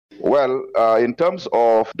Well, in terms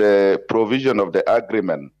of the provision of the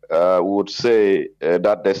agreement, we would say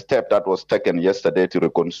that the step that was taken yesterday to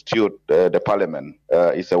reconstitute the parliament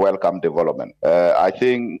is a welcome development. I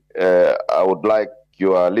think I would like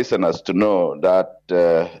your listeners to know that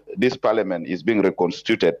this parliament is being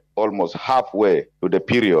reconstituted almost halfway to the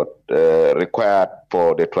period required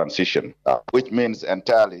for the transition, which means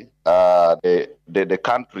entirely the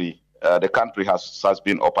country. The country has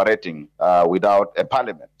been operating without a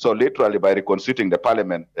parliament. So literally by reconstituting the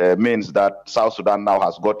parliament means that South Sudan now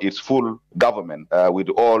has got its full government with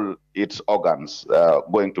all its organs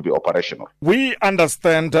going to be operational. We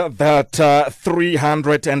understand that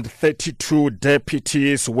 332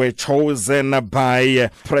 deputies were chosen by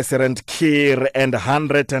President Kiir and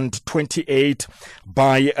 128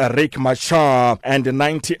 by Riek Machar and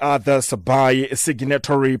 90 others by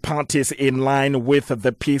signatory parties in line with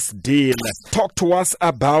the peace deal. Talk to us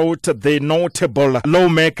about the notable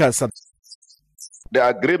lawmakers. The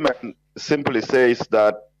agreement simply says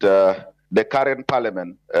that the current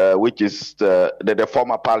parliament, which is the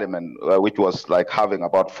former parliament, which was like having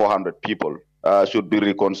about 400 people, should be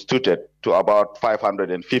reconstituted to about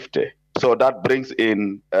 550. So that brings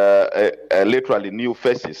in literally new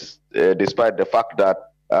faces, despite the fact that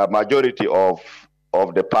majority of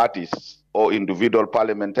the parties or individual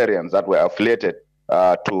parliamentarians that were affiliated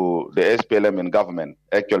to the SPLM in government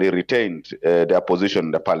actually retained their position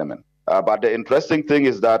in the parliament. But the interesting thing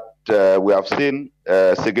is that we have seen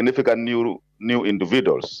significant new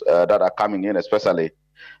individuals that are coming in, especially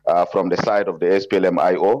from the side of the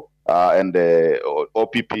SPLM-IO and the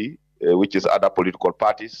OPP, which is other political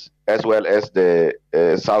parties, as well as the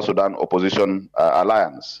South Sudan Opposition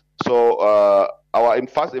Alliance. So our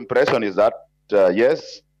first impression is that,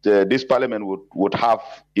 yes, this parliament would have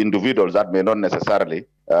individuals that may not necessarily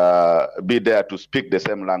be there to speak the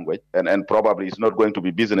same language, and probably it's not going to be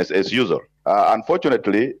business as usual.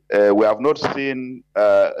 Unfortunately, we have not seen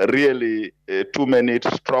really too many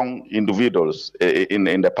strong individuals in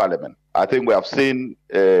the parliament. I think we have seen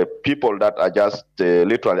people that are just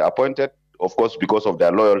literally appointed, of course, because of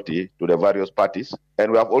their loyalty to the various parties.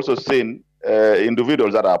 And we have also seen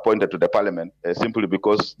individuals that are appointed to the parliament simply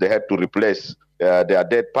because they had to replace their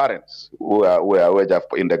dead parents who were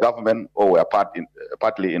in the government or were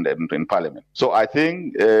partly in parliament. So I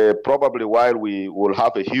think probably while we will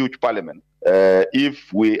have a huge parliament,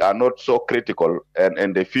 if we are not so critical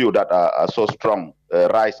and the few that are so strong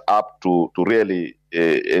rise up to really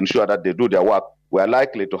ensure that they do their work, we are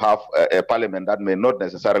likely to have a parliament that may not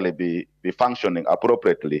necessarily be functioning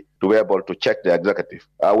appropriately to be able to check the executive.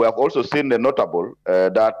 We have also seen the notable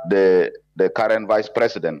that the current vice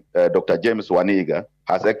president, Dr. James Waniga,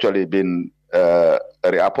 has actually been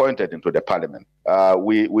reappointed into the parliament.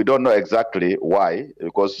 We don't know exactly why,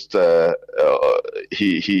 because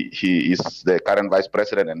he is the current vice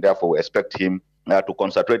president, and therefore we expect him to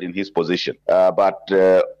concentrate in his position. But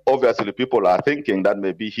obviously people are thinking that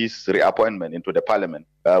maybe his reappointment into the parliament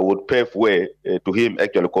would pave way to him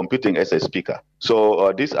actually competing as a speaker.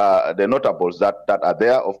 So these are the notables that are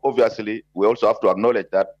there. Obviously, we also have to acknowledge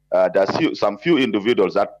that there's some few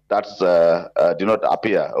individuals that did not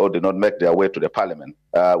appear or did not make their way to the parliament.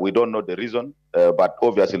 We don't know the reason, but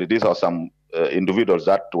obviously these are some individuals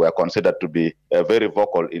that were considered to be very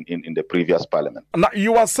vocal in the previous parliament. Now,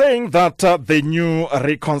 you are saying that the new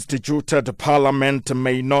reconstituted parliament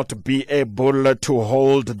may not be able to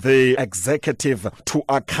hold the executive to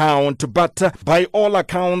account, but by all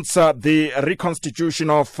accounts, the reconstitution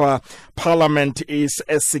of parliament is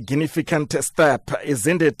a significant step,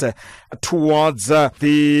 isn't it, towards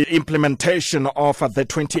the implementation of the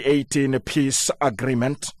 2018 peace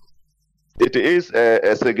agreement? It is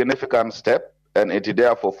a significant step, and it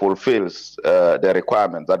therefore fulfills the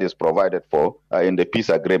requirement that is provided for in the peace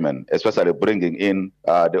agreement, especially bringing in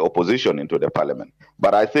the opposition into the parliament.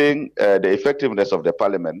 But I think the effectiveness of the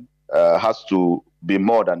parliament has to be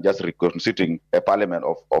more than just reconstituting a parliament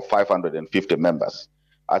of 550 members.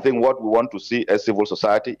 I think what we want to see as civil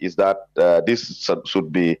society is that this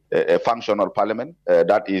should be a functional parliament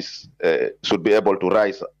that should be able to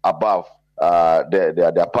rise above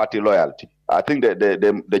their party loyalty. I think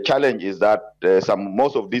the challenge is that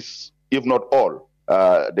most of these, if not all,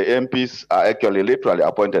 the MPs are actually literally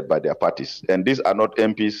appointed by their parties, and these are not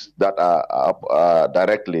MPs that are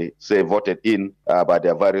directly, say, voted in by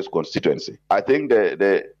their various constituency. I think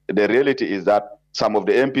the reality is that some of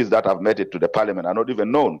the MPs that have made it to the parliament are not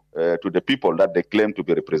even known to the people that they claim to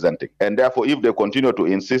be representing, and therefore, if they continue to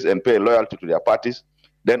insist and pay loyalty to their parties,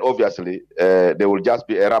 then obviously there will just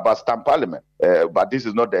be a rubber stamp parliament. But this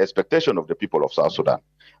is not the expectation of the people of South Sudan.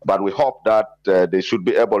 But we hope that they should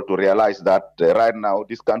be able to realize that right now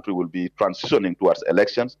this country will be transitioning towards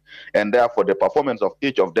elections, and therefore the performance of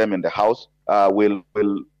each of them in the House will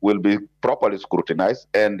be properly scrutinized,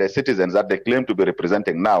 and the citizens that they claim to be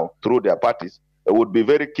representing now through their parties would be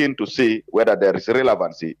very keen to see whether there is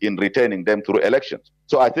relevancy in retaining them through elections.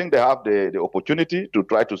 So I think they have the opportunity to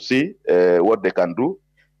try to see what they can do.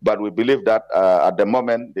 But we believe that at the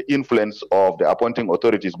moment, the influence of the appointing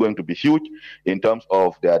authority is going to be huge in terms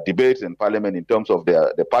of their debates in parliament, in terms of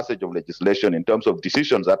the passage of legislation, in terms of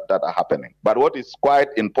decisions that are happening. But what is quite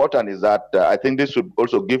important is that I think this should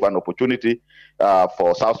also give an opportunity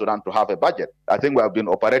for South Sudan to have a budget. I think we have been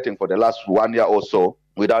operating for the last 1 year or so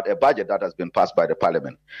without a budget that has been passed by the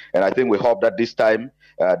parliament. And I think we hope that this time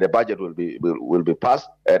the budget will be passed,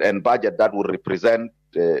 and budget that will represent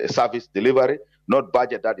service delivery, not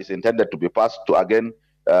budget that is intended to be passed to again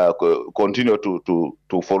continue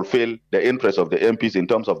to fulfill the interests of the MPs in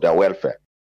terms of their welfare.